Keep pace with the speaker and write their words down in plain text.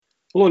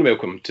Hello and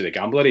welcome to the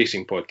Gambler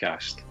Racing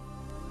Podcast.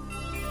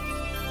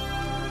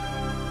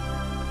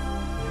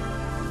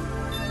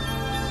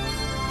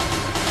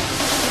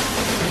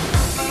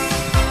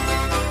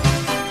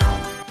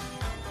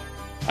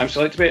 I'm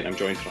SelectBet and I'm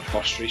joined for our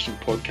first racing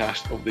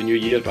podcast of the new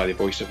year by the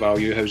voice of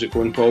value. How's it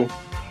going, Paul?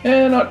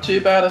 Yeah, not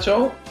too bad at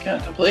all.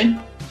 Can't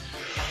complain.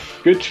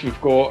 Good.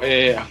 We've got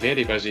a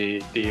very busy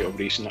day of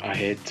racing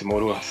ahead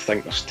tomorrow. I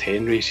think there's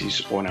 10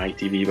 races on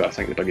ITV, but I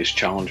think the biggest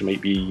challenge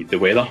might be the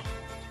weather.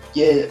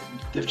 Yeah,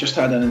 they've just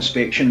had an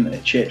inspection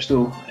at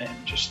Chepstow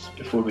just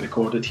before we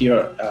recorded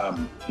here,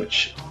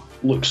 which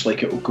looks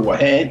like it will go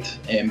ahead.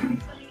 They're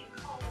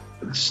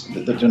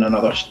doing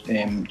another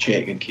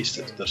check in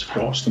case there's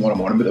frost tomorrow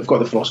morning, but they've got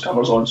the frost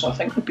covers on, so I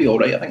think they'll be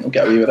alright. I think they'll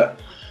get away with it.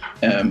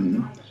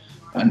 And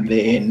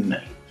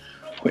then,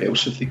 what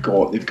else have they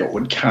got? They've got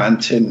one.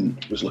 Canton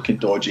was looking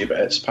dodgy, but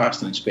it's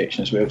passed an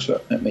inspection as well,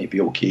 so it might be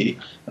okay.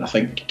 And I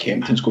think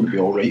Kempton's going to be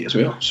alright as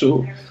well.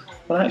 So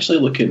we're actually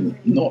looking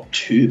not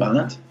too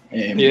bad.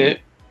 Yeah,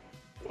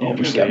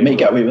 might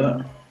get away with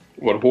that.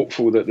 We're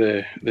hopeful that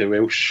the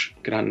Welsh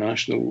Grand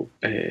National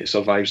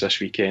survives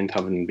this weekend,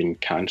 having been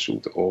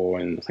cancelled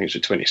on, I think it's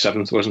the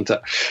 27th, wasn't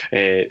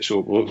it? So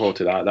we'll look forward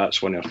to that.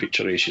 That's one of our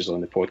feature races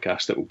on the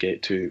podcast that we'll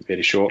get to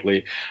very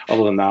shortly.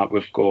 Other than that,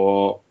 we've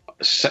got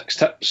 6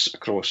 tips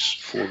across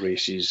 4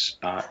 races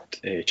at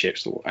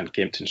Chepstow and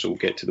Kempton, so we'll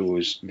get to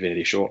those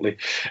very shortly.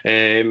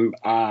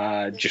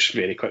 Just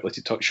very quickly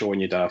to touch on,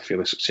 you had a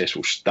fairly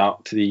successful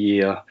start to the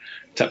year.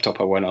 Tipped up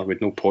a winner with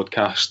no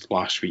podcast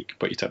last week,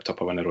 but you tipped up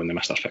a winner on the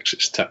Mr.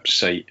 Fixit's Tips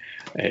site.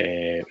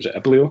 Was it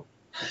Ibleo?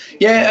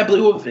 Yeah,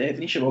 Ibleo of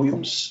Venetia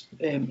Williams,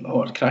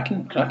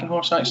 cracking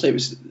horse actually. It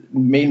was the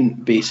main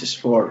basis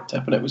for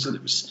tipping. It was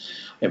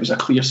a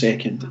clear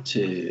second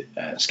to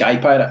Sky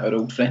Pirate, our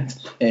old friend,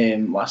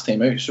 last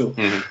time out. So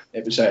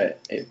it was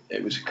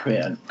quite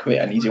an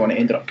easy one. It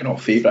ended up getting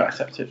off favourite. I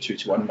tipped it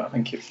 2-1, but I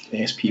think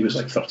the SP was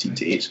like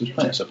 13-8, so there's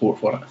plenty of support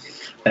for it.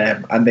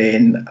 And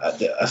then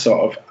I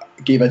sort of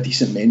gave a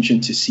decent mention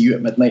to See You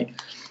at Midnight.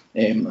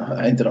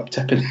 I ended up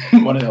tipping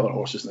one of the other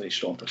horses in the race,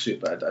 Strong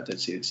Pursuit, but I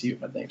did say that See You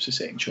at Midnight was the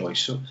second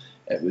choice. So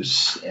it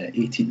was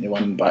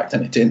 18-1, backed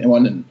into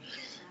 10-1,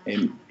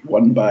 and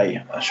won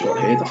by a short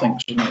head, I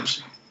think. So it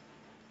was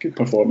good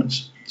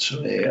performance.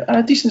 So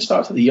a decent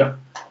start to the year.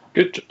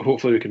 Good.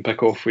 Hopefully we can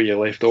pick off where you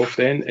left off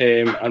then,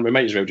 and we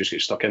might as well just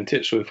get stuck into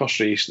it. So the first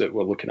race that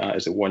we're looking at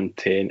is the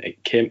 110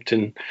 at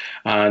Kempton,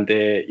 and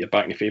you're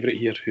backing the favourite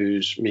here,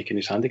 who's making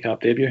his handicap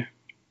debut.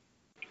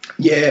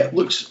 Yeah, it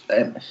looks.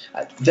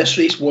 This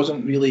race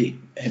wasn't really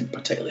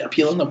particularly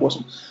appealing.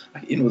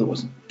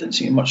 Didn't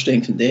seem much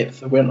strength and depth.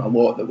 There weren't a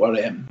lot that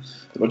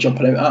were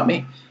jumping out at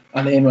me.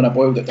 And then when I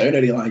boiled it down, I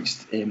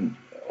realised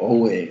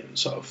all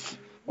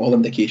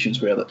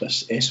indications were that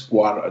this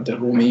Espoir de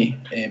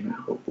Rome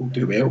will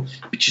do well.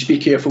 But just be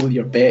careful with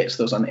your bets.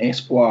 There's an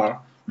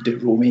Espoir de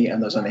Rome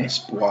and there's an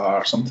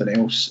Espoir something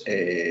else.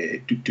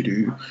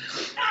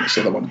 What's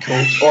the other one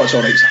called? Oh, it's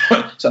alright.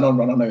 It's a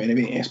non-runner now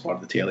anyway. Espoir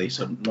de Tele, it's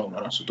a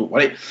non-runner, so don't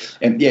worry.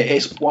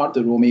 Espoir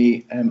de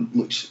Rome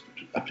looks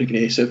a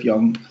progressive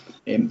young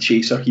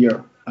chaser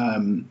here.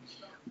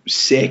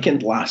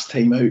 Second last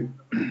time out.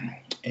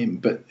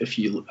 But if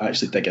you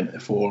actually dig into the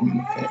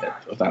form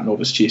of that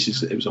novice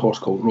chases, it was a horse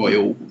called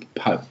Royal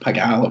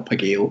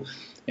Pagale,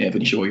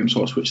 Venetia Williams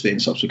horse, which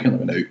then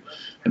subsequently went out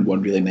and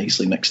won really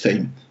nicely next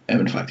time.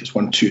 In fact, it's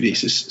won 2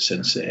 races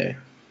since then,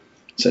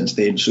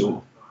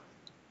 so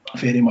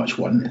very much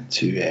one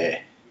to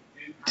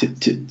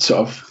sort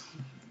of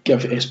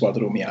give Espoir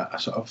de Rome a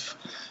sort of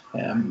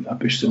a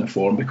boost in the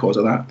form because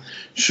of that.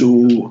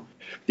 So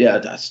yeah,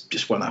 that's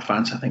just one that I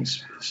fancy. I think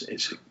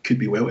it could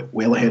be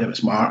well ahead of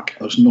its mark.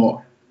 There's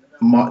not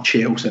much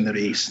else in the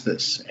race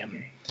that's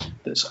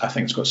I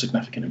think it's got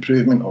significant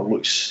improvement or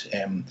looks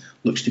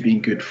to be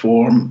in good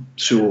form.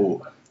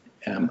 So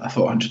I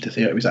thought 100 to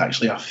 30 was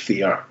actually a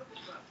fair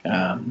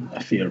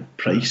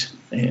price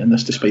in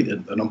this, despite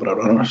the number of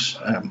runners.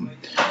 I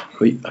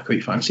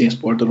quite fancy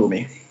Espoir de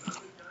Rome.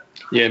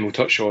 Yeah, and we'll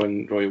touch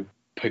on Royal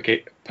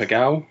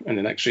Pagale in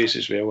the next race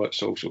as well.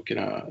 It's also kind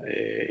of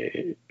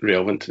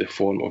relevant to the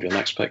form of your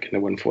next pick in the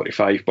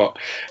 145. But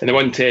in the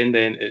 110,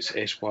 then it's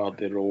Espoir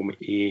de Rome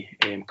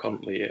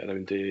currently at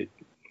around the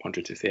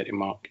 100 to 30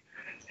 mark.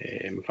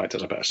 In fact,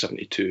 there's a bit of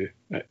 72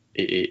 at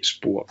 88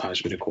 Sport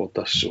as we record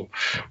this, so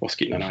worth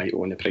keeping an eye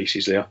on the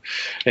prices there.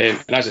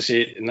 And as I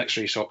say, the next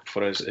race up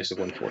for us is the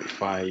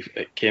 145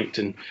 at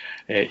Kempton.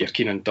 You're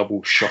keen on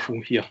Double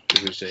Shuffle here,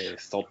 who was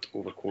third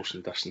over course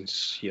and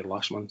distance here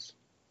last month.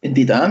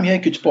 Indeed, I am. Yeah,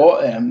 good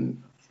spot.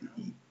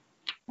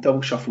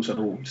 Double Shuffle's an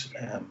old,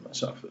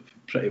 sort of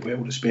pretty well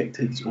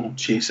respected old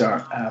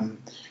chaser.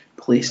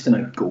 Placed in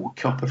a Gold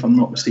Cup, if I'm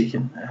not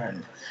mistaken,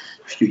 a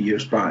few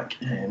years back.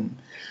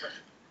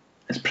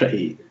 It's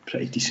pretty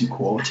decent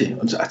quality.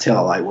 I tell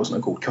a lie, it wasn't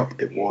a Gold Cup.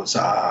 It was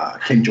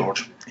King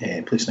George.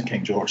 Placed in a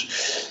King George. I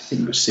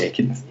think he was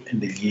second in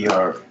the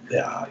year.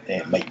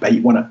 Mike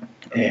Bite won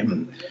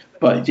it.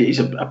 But he's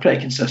a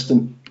pretty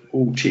consistent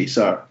old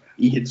chaser.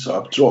 He had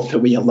sort of dropped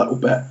away a little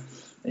bit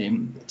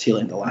tail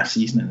end of last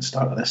season and the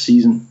start of this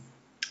season.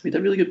 made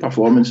a really good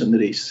performance in the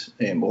race.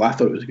 Well, I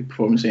thought it was a good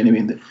performance anyway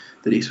in the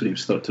race where he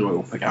was third to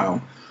Royal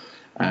Pigal.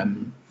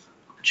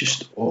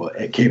 Just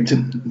at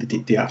Kempton, the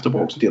day after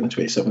Boxing Day on the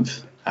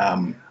 27th.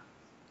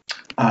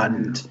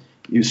 And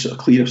he was sort of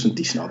clear of some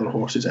decent other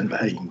horses in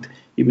behind.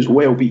 He was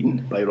well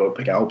beaten by Royal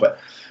Pigal, but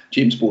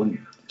James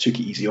Bowen took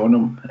it easy on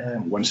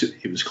him once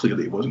it was clear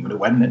that he wasn't going to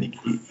win, and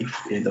he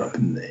ended up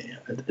in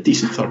a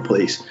decent third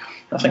place.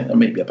 I think there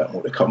might be a bit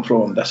more to come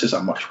from. This is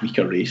a much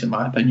weaker race, in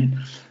my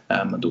opinion.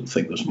 I don't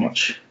think there's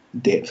much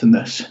depth in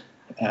this.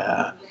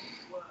 And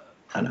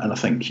I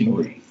think,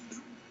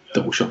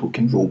 Double Shuffle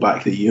can roll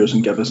back the years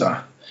and give us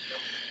a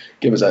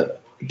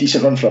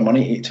decent run for our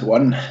money,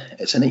 8-1.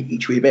 It's an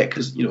each way bet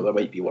because there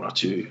might be one or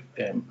two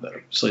that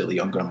are slightly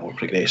younger and more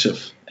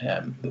progressive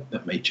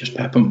that might just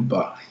pip them.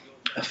 But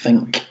I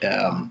think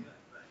there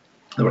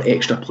were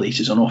extra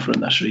places on offer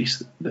in this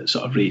race that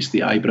sort of raised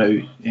the eyebrow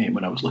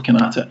when I was looking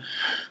at it.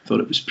 I thought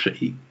it was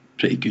pretty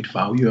good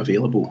value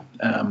available.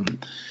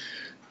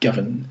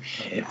 Given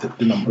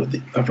the number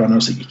of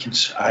runners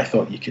that I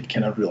thought you could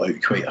kind of rule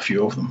out quite a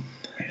few of them.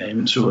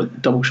 So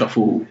Double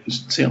Shuffle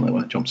is certainly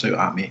one that jumps out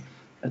at me.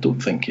 I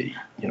don't think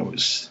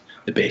it's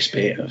the best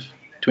bet of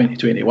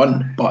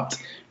 2021, but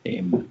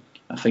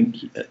I think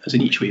as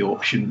an each way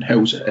option,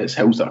 Hills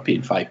that are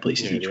paying 5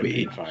 places each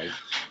way,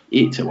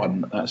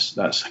 8-1.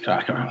 That's a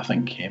cracker. I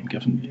think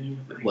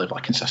given the level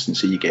of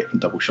consistency you get from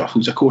Double Shuffle,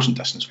 he's a course and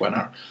distance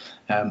winner,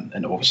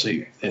 and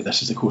obviously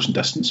this is the course and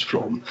distance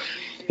from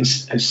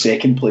his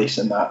second place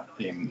in that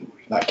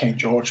King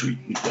George. We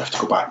have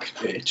to go back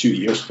 2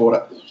 years for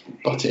it,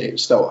 but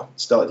it's still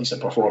a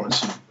decent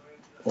performance.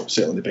 And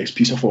certainly the best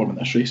piece of form in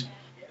this race.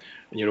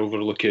 And you're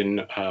overlooking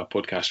a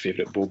podcast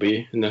favourite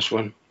Bobby in this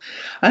one?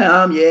 I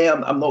am, yeah.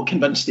 I'm not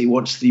convinced he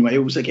wants 3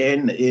 miles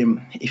again.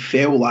 He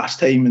fell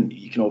last time, and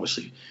you can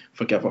obviously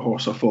forgive a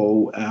horse a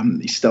fall.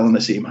 He's still in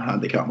the same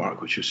handicap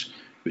mark, which is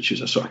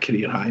a sort of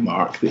career high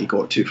mark that he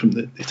got to from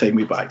the time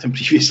we backed him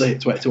previously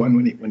at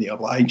 20-1 when he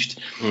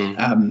obliged.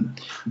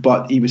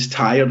 But he was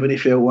tired when he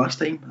fell last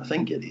time. I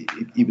think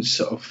he was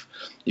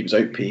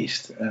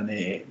outpaced and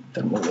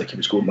didn't look like he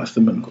was going with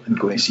them and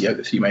going to see out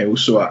the 3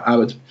 miles. So I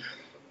would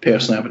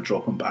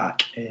drop him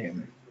back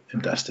in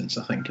distance,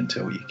 I think,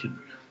 until you can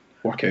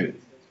work out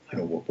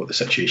what the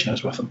situation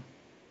is with him.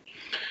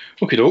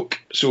 Okay, doke.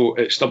 So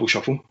it's Double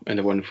Shuffle in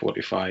the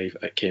 145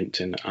 at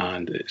Kempton,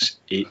 and it's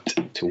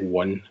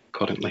 8-1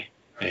 currently.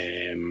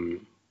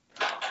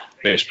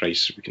 Best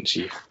price we can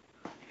see.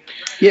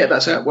 Yeah,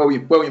 that's it.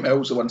 William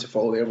Hill's the one to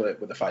follow there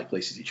with the 5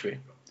 places each way.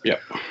 Yeah.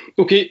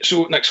 Okay,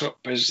 so next up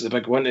is the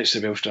big one. It's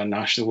the Welsh Grand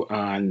National,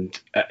 and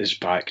it is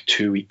back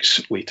 2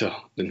 weeks later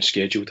than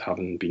scheduled,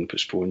 having been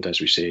postponed, as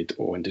we said,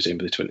 on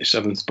December the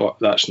 27th. But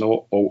that's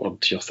not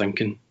altered your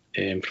thinking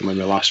from when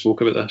we last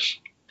spoke about this.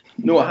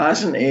 No, it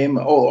hasn't.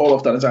 All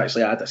I've done is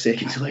actually add a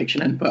second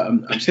selection in, but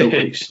I'm still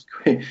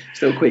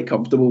quite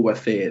comfortable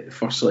with the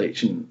first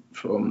selection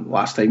from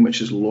last time,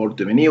 which is Lord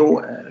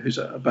Dominio, who's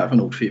a bit of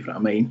an old favourite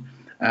of mine,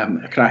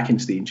 a cracking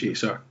staying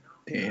chaser.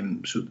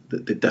 So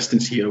the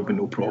distance here will be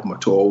no problem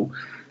at all.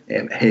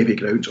 Heavy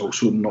ground's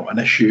also not an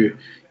issue.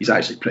 He's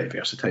actually pretty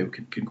versatile,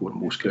 can go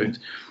on most ground.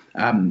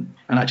 And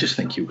I just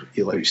think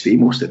he'll outstay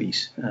most of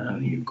these.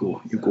 He'll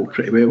go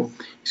pretty well.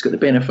 He's got the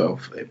benefit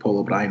of Paul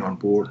O'Brien on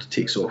board,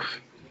 takes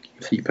off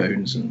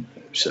 £3 and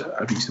it's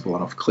a reasonable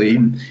enough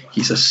claim.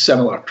 He's a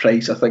similar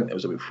price. I think it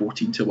was about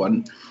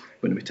 14-1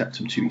 when we tipped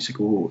him 2 weeks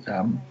ago.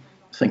 I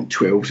think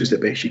 12 is the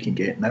best you can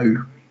get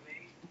now.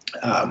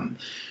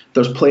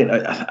 There's plenty.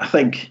 I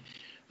think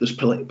there's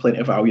plenty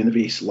of value in the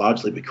race,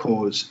 largely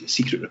because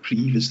Secret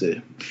Reprieve is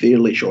the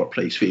fairly short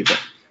price favourite.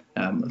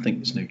 I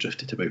think it's now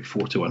drifted to about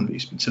 4-1.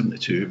 He's been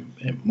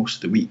 7-2 most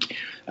of the week.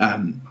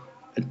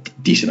 A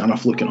decent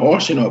enough looking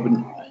horse, I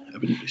wouldn't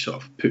be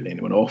sort of putting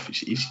anyone off.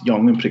 He's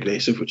young and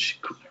progressive, which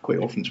quite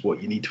often is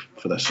what you need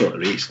for this sort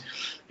of race.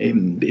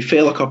 But he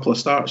fell a couple of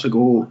starts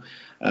ago.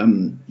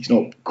 He's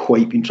not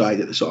quite been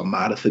tried at the sort of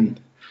marathon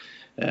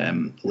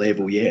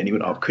level yet, and he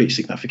went up quite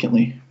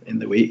significantly in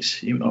the weights.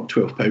 He went up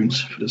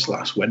 £12 for his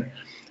last win,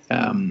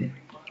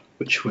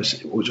 which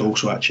was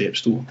also at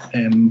Chepstow.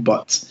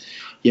 But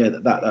yeah,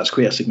 that's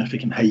quite a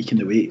significant hike in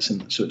the weights,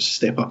 and so it's a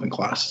step up in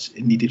class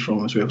needed from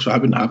him as well. So I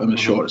wouldn't have him as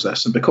short as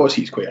this, and because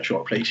he's quite a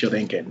short price, you're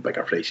then getting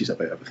bigger prices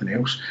about everything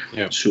else.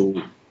 Yeah.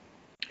 So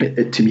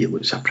to me, it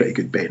looks a pretty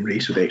good betting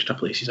race with extra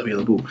places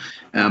available.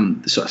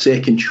 The sort of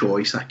second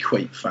choice I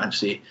quite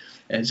fancy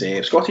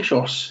is Scottish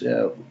horse,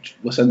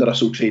 Lucinda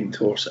Russell trained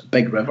horse,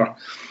 Big River,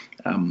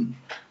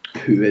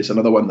 who is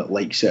another one that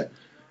likes it.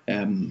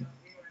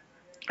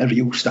 A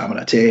real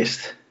stamina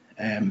test.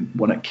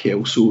 Won at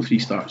Kelso 3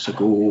 starts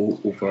ago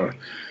over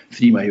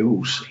 3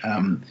 miles.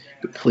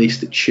 Got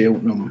placed at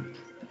Cheltenham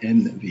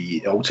in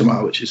the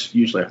Ultima, which is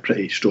usually a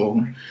pretty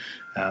strong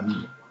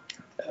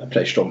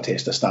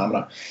test of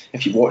stamina.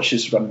 If you watch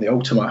his run the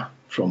Ultima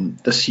from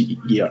this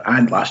year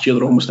and last year,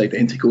 they're almost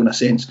identical in a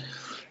sense.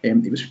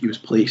 He was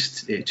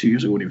placed 2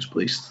 years ago, and he was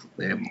placed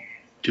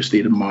just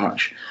there in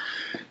March.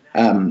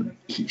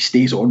 He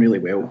stays on really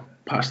well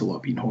past a lot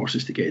of beaten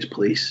horses to get his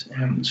place.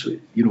 So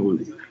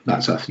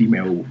that's a 3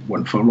 mile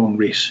 1 furlong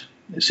race.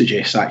 It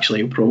suggests actually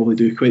he'll probably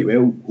do quite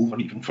well over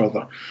even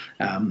further.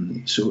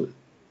 So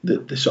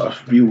the sort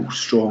of real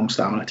strong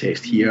stamina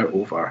test here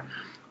over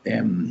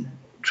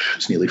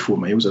it's nearly 4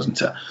 miles,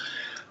 isn't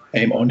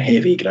it? On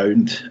heavy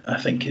ground,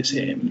 I think is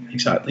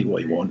exactly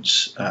what he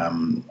wants,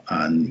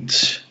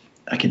 and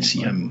I can see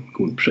him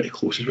going pretty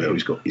close as well.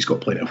 He's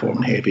got plenty of form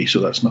in heavy, so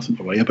that's nothing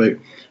to worry about.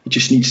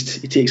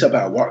 It takes a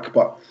bit of work,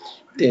 but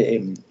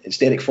it's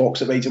Derek Fox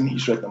that rides him.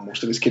 He's ridden him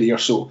most of his career,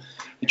 so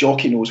the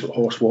jockey knows what the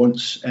horse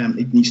wants.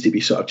 It needs to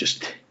be sort of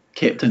just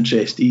kept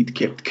interested,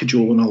 kept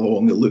cajoling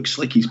along. It looks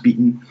like he's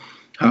beaten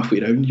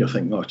halfway round. You're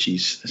thinking, oh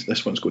geez,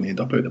 this one's going to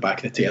end up out the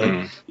back of the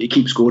telly. He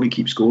keeps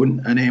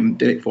going, and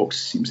Derek Fox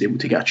seems able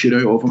to get a cheer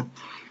out of him.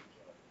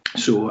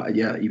 So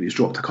he was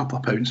dropped a couple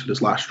of pounds for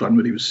his last run,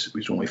 where he was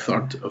only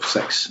third of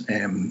 6.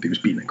 He was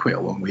beaten it quite a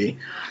long way,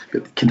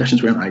 but the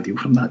conditions weren't ideal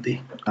from that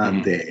day,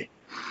 and I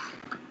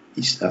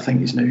think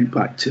he's now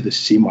back to the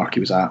same mark he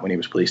was at when he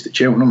was placed at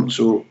Cheltenham.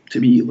 So to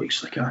me, it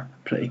looks like a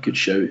pretty good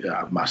shout.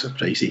 A massive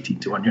price,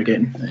 18-1 you're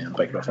getting,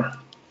 Big River.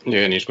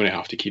 Yeah, and he's going to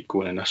have to keep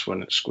going in this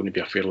one. It's going to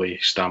be a fairly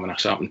stamina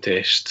sapping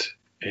test.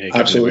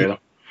 Absolutely.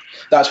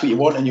 That's what you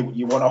want, and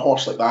you want a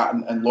horse like that,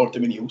 and Lord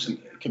Dominions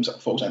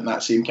falls in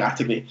that same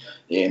category.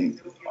 A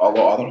lot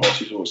of other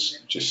horses will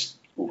just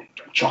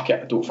chuck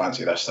it. I don't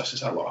fancy this. This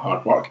is a lot of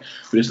hard work.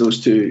 Whereas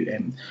those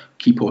two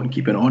keep on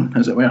keeping on,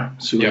 as it were.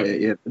 So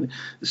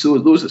so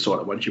those are the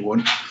sort of ones you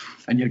want,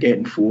 and you're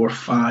getting 4,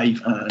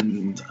 5,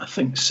 and I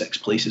think 6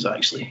 places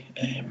actually.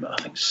 I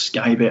think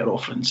Sky Bet are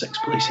offering 6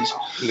 places.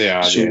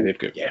 They've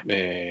got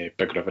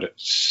Big River at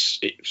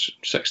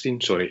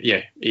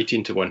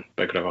 18-1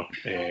 Big River.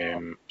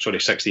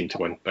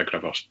 16-1 Big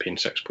River's paying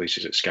 6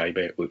 places at Sky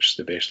Bet looks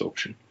the best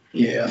option.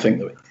 Yeah, I think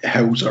the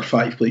Hills are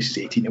 5 places,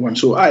 18-1.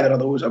 So either of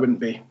those, I wouldn't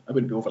be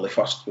overly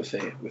fussed with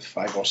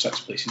 5 or 6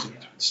 places at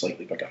a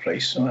slightly bigger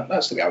price. So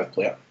that's the way I would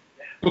play it.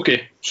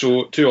 Okay,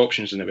 so 2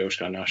 options in the Welsh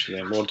Grand National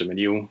then. Lord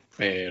Dominion,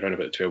 around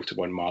about the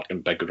 12-1 mark,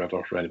 and Big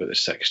River around about the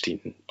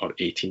 16 or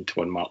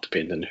 18-1 mark,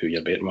 depending on who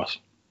you're betting with.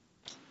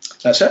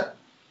 That's it.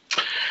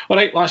 All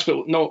right, last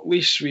but not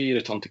least, we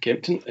return to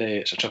Kempton.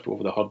 It's a trip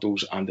over the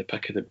hurdles, and the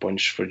pick of the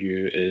bunch for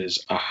you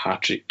is a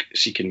hat-trick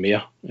seeking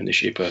mare in the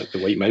shape of the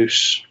White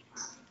Mouse.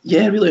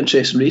 Yeah, really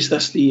interesting race.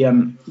 This the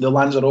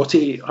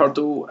Lanzarote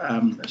hurdle.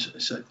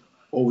 It's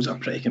always a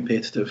pretty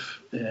competitive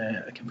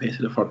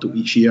hurdle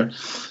each year,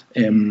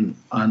 and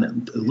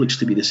it looks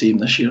to be the same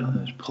this year.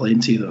 There's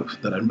plenty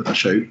that are in with a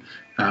shout,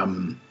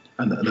 and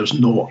there's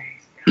not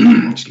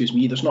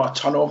there's not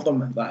a ton of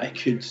them that I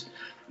could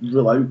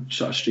rule out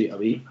sort of straight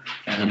away.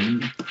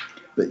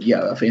 But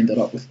yeah, I've ended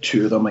up with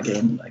 2 of them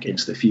again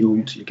against the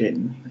field. You're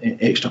getting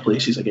extra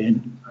places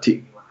again.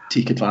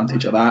 Take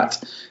advantage of that.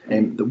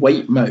 The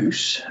White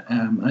Mouse,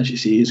 as you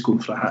say, is going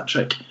for a hat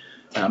trick,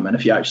 and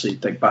if you actually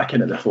dig back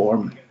into the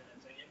form,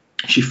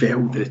 she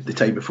fell the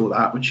time before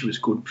that when she was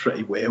going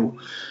pretty well,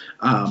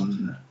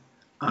 and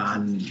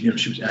she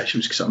was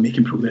sort of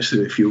making progress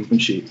through the field when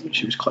she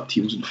was clipped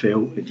heels and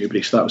fell at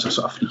Newbury. So that was a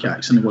sort of freak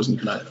accident. It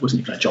wasn't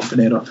even a jumping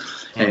error.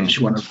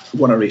 She won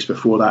a race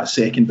before that,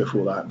 second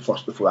before that, and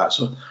first before that.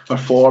 So her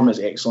form is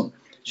excellent.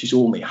 She's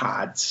only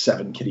had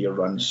 7 career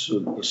runs, so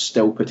there's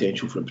still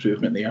potential for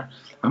improvement there.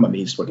 I'm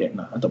amazed we're getting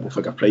a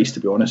double-figure price,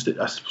 to be honest.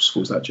 I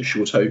suppose that just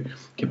shows how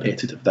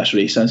competitive this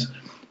race is.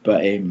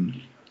 But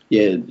she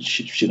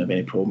shouldn't have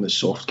any problem with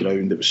soft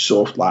ground. It was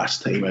soft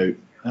last time out.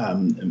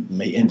 It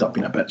might end up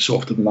being a bit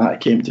softer than that at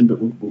Kempton, but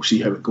we'll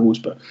see how it goes.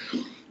 But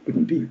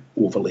wouldn't be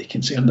overly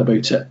concerned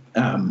about it.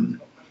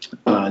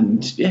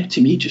 And yeah,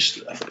 to me,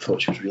 I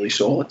thought she was really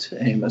solid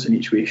as an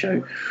each way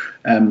shout.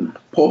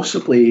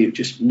 Possibly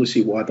just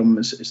Lucy Wadham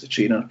as the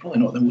trainer, probably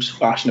not the most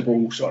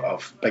fashionable sort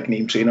of big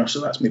name trainer,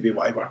 so that's maybe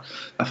why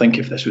I think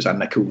if this was a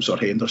Nichols or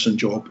Henderson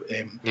job,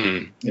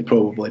 it'd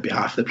probably be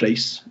half the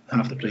price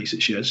that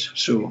she is.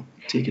 So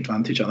take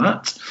advantage of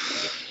that.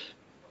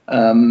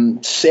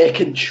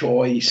 Second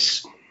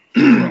choice,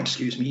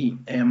 excuse me,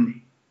 a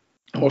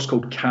horse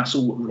called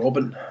Castle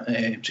Robin,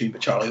 trained by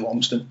Charlie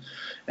Longston.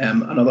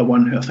 Another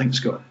one who I think's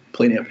got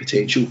plenty of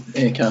potential.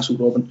 Castle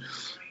Robin,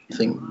 I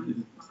think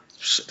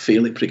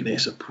fairly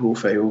progressive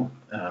profile,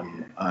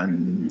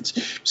 and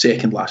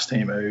second last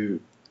time out.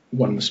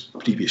 Won his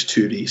previous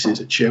 2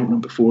 races at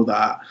Cheltenham before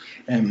that.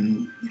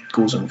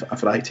 Goes on a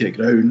variety of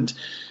ground.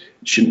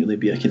 Shouldn't really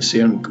be a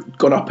concern.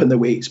 Gone up in the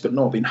weights, but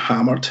not been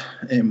hammered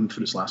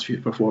for his last few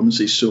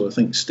performances. So I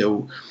think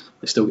still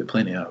get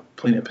plenty of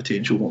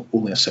potential.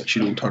 Only a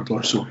 6-year-old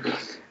hurdler, so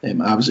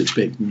I was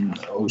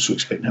also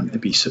expecting him to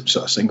be sort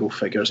of single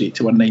figures,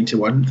 8-1,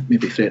 9-1,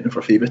 maybe threatening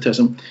for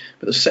favouritism.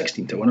 But there's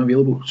 16-1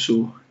 available,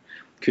 so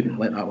couldn't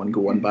let that one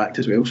go unbacked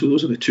as well. So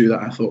those are the 2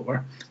 that I thought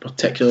were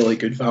particularly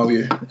good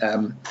value.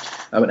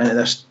 I went into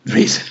this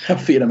race a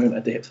fair amount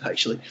of depth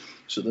actually.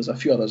 So there's a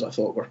few others I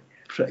thought were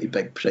pretty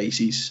big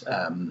prices.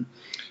 Amor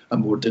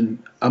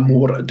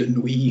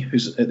Dunui,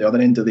 who's at the other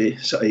end of the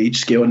sort of age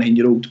scale, a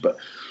 9-year-old, but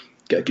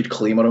get a good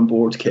claimer on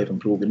board. Kevin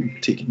Brogan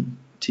taking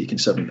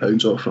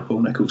 £7 off for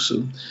Paul Nichols,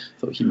 so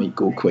thought he might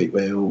go quite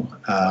well.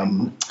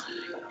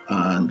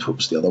 and what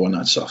was the other one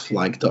I'd sort of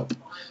flagged up?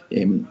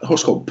 A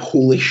horse called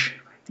Polish,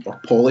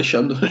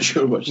 I'm not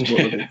sure what they're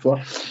going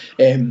for.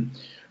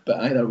 But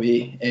either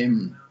way,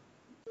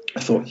 I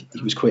thought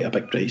he was quite a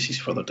big price. He's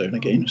further down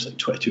again. It was like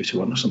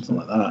 22-1 or something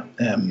like that.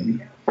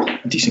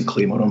 A decent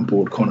claimer on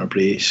board, Connor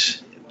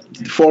Brace.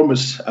 The form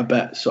was a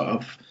bit sort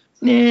of,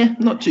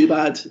 not too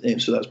bad.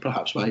 So that's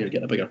perhaps why you're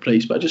getting a bigger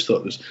price. But I just thought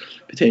there was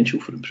potential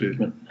for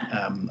improvement,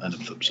 and I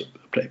thought it was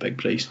a pretty big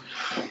price.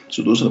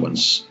 So those are the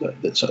ones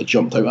that sort of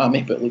jumped out at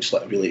me. But it looks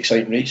like a really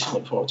exciting race. I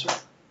look forward to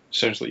it.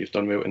 Sounds like you've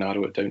done well to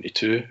narrow it down to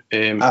 2.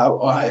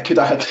 I could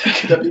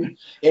have been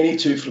any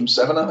 2 from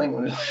 7, I think.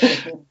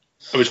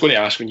 I was going to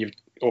ask, when you've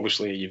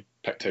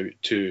picked out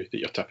 2 that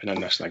you're tipping in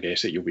this, and I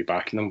guess that you'll be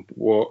backing them.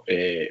 What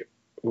kind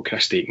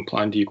of staking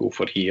plan do you go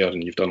for here?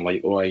 And you've done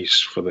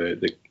likewise for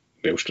the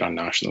Welsh Grand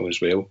National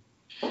as well.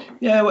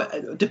 Yeah, well,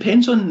 it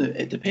depends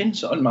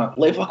on my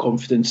level of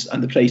confidence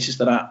and the prices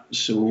they're at.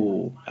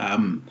 So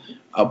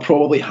I'll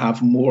probably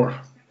have more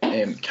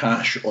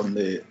cash on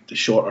the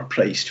shorter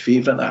priced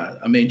favourite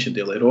I mentioned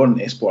earlier on,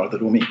 Espoir de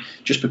Rome,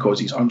 just because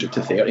he's 100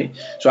 to 30.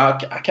 So I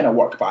kind of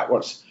work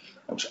backwards.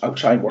 I'll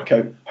try and work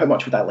out how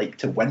much would I like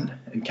to win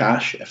in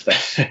cash if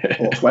this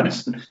horse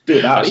wins. Do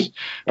it that way.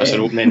 That's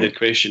an open-ended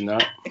question,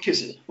 that.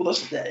 Because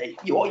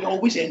you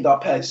always end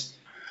up as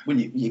when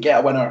you get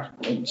a winner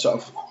and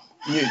sort of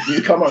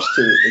newcomers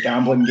to the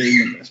gambling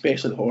game, and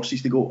especially the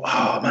horses, they go,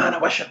 oh man, I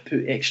wish I'd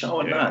put extra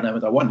on that and I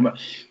would have won. But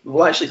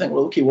we'll actually think,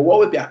 well, okay, what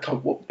would be a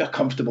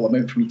comfortable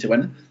amount for me to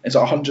win? Is it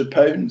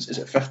 £100? Is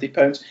it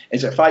 £50?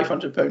 Is it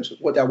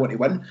 £500? What do I want to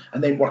win?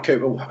 And then work out,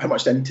 well, how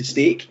much do I need to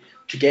stake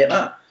to get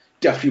that?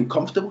 Do I feel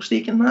comfortable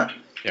staking that?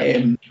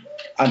 Yep.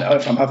 And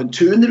if I'm having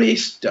 2 in the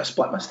race, do I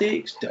split my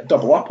stakes? Do I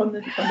double up on the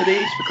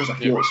race because I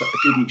feel it's a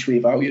good each way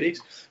value race?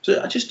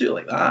 So I just do it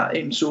like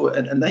that. So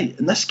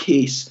in this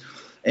case,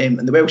 in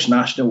the Welsh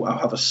National,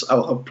 I'll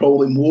have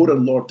probably more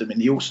on Lord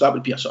Dominio, so that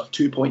would be a sort of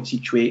 2 points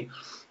each way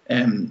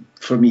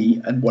for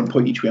me, and 1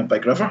 point each way on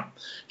Big River.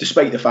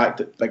 Despite the fact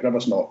that Big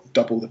River's not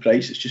double the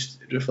price, it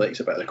reflects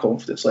a bit of the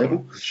confidence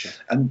level. Sure.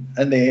 And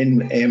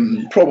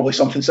then probably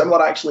something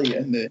similar actually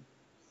in the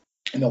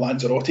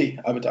Lanzarote.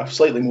 I would have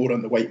slightly more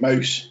on the White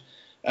Mouse,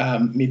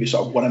 maybe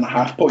sort of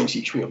 1.5 points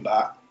each way on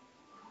that,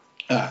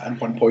 and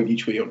 1 point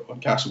each way on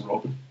Castle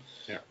Robin.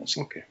 Yeah, that's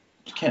okay.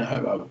 That's kind of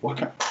how I would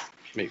work it.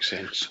 Makes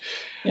sense.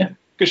 Yeah.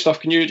 Good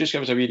stuff. Can you just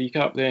give us a wee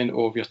recap then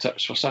of your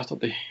tips for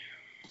Saturday?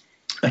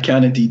 I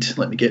can indeed.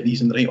 Let me get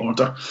these in the right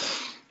order.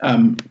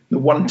 The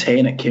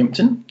 110 at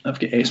Kempton, I've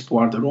got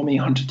Espoir de Rome,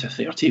 100 to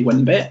 30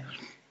 win bet.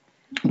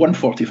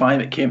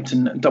 145 at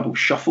Kempton, double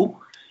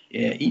shuffle,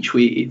 each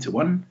way 8 to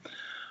 1.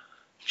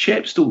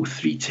 Chepstow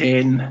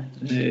 310,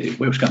 the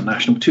Welsh Grand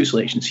National, 2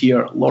 selections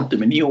here. Lord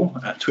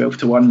Dominio at 12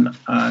 to 1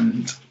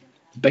 and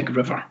Big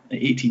River at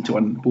 18 to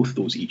 1, both of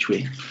those each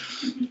way.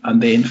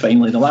 And then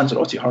finally the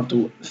Lanzarote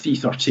Hurdle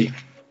 330,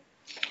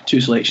 2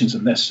 selections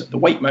in this. The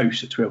White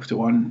Mouse at 12 to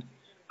 1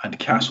 and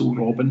Castle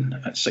Robin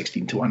at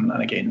 16 to 1,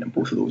 and again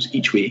both of those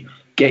each way.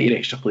 Get your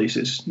extra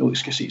places, no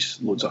excuses.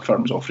 Loads of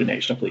firms offering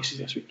extra places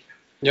this week.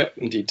 Yeah,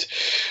 indeed.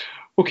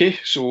 Okay,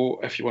 so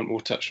if you want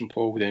more tips from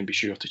Paul, then be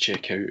sure to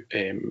check out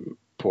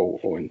Paul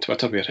on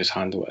Twitter, where his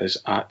handle is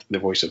at The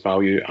Voice of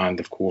Value, and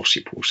of course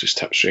he posts his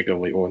tips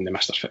regularly on the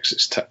Mr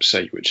Fixit's Tips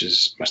site, which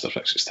is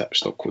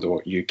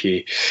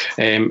mrfixitstips.co.uk.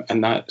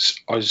 And that's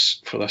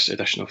us for this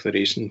edition of the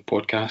Racing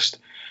Podcast.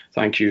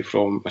 Thank you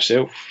from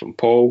myself, from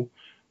Paul,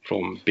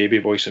 from Baby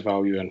Voice of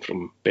Value, and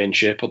from Ben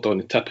Shepherd on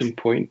the tipping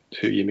point,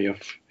 who you may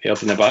have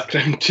heard in the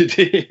background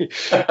today,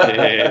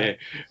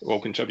 all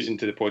contributing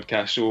to the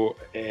podcast. So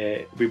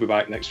we'll be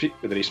back next week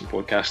with the Racing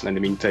Podcast, and in the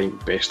meantime,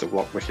 best of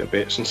luck with your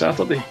bets on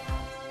Saturday.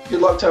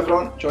 Good luck to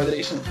everyone. Enjoy the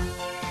racing.